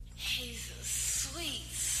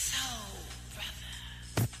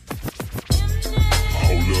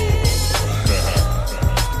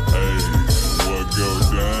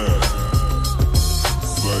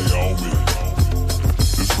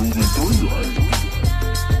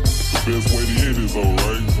best way to end is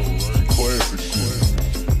alright. Some classic shit.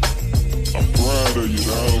 I'm proud of you,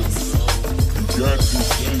 dog. You got this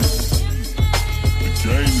shit. The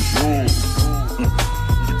game is yours.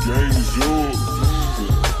 The game is yours.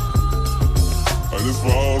 This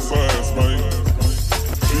for all sides, man.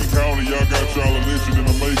 County, y'all got y'all elected in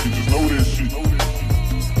the making. Just know that shit.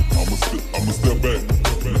 I'ma step back.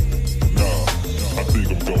 Nah, I think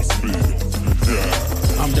I'm gon' spit. Yeah.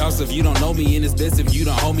 I'm Dogsta, if you don't know me, and it's best if you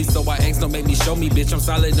don't hold me. So I ask, don't make me show me, bitch. I'm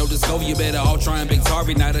solid, no discovery. You better all try and big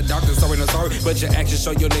Tarby. Not a doctor, sorry, no sorry. But your actions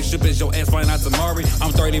show your next trip is your ass flying out tomorrow.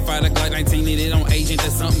 I'm 35, the Glock 19, and it on agent.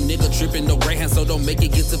 That's something, nigga tripping, no greyhound, so don't make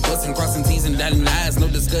it get to busting. Crossing T's and dotting I's, no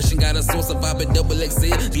discussion. Got a source of vibe at double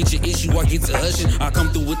XL. Get your issue, I get to hushing. I come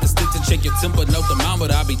through with the stick to check your temper, note the mama.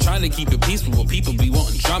 I be trying to keep it peaceful, but people be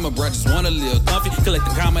wanting drama, bro. I just wanna live comfy, collect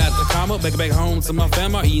the comma after comma. Back home to my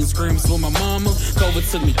family, eating screams with my mama. COVID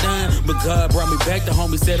took me down, but God brought me back. The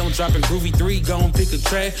homie said I'm dropping groovy 3, gon' pick a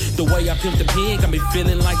track. The way I pimp the pen got me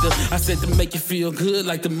feeling like I said to make you feel good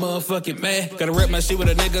like the motherfucking man. Gotta rep my shit with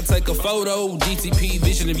a nigga, take a photo. GTP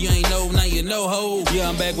vision, if you ain't know, now you know, ho. Yeah,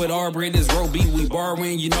 I'm back with Aubren, this road beat we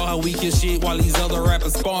borrowing. You know how we kill shit while these other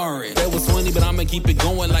rappers sparring. That was funny, but I'ma keep it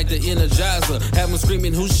going like the Energizer. Have them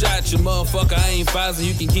screaming, who shot you, motherfucker? I ain't Pfizer.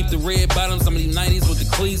 You can keep the red bottoms, some of these 90s with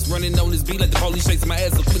the cleats. Running on this beat like the police chasing my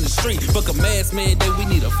ass up in the street. Fuck a mask mandate, we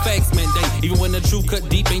need a facts mandate. Even when the truth cut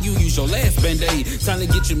deep and you use your last band-aid. Time to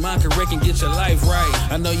get your mind correct and get your life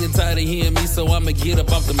right. I know you're tired of hearing me, so I'ma get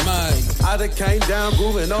up off the mic. I done came down,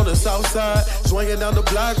 grooving on the south side. Swinging down the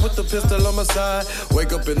block with the pistol on my side.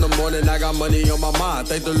 Wake up in the morning, I got money on my mind.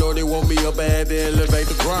 Thank the Lord they woke me up, I had to elevate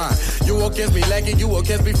the grind. You won't catch me lacking, you won't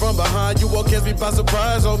catch me from behind. You won't catch me by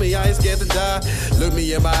surprise, homie, I ain't scared to die. Look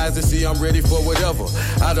me in my eyes and see I'm ready for whatever.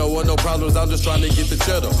 I don't want no problems, I'm just trying to get the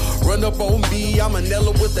cheddar. Run up on me, I'm a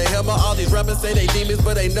Nella with the hammer. All these rappers say they demons,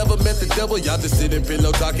 but they never met the devil. Y'all just sitting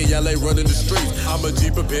pillow talking, y'all ain't running the streets. I'm a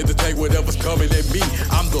G prepared to take whatever's coming at me.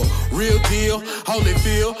 I'm the real deal,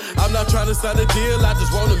 Holyfield. I'm not trying to sign a deal, I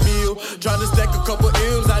just want a meal. Trying to stack a couple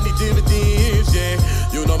M's, I need dividends, yeah.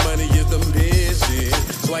 You know money is the bitch,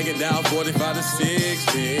 swinging down 45 to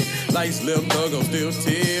 60. Like Slim Thug, I'm still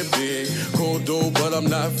tipping. Cool dude, but I'm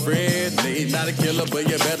not friendly. Not a killer, but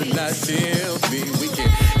you better not tempt me. We can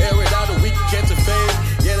air it out and we can catch a fade.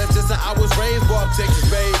 Yeah, that's just how I was raised, boy, I'm Texas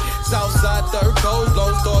made. Southside, third coast,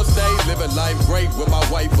 Lone Star State. Living life great with my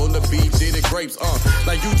wife on the beach, eating grapes,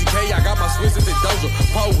 Like UGK, I got my Swizzes and Doja.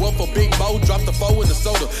 Pull up for Big Mo, drop the 4 in the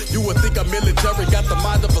soda. You would think I'm military, got the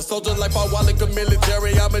mind of a soldier. Like my wallet, a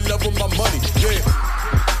military, I'm in love with my money, yeah.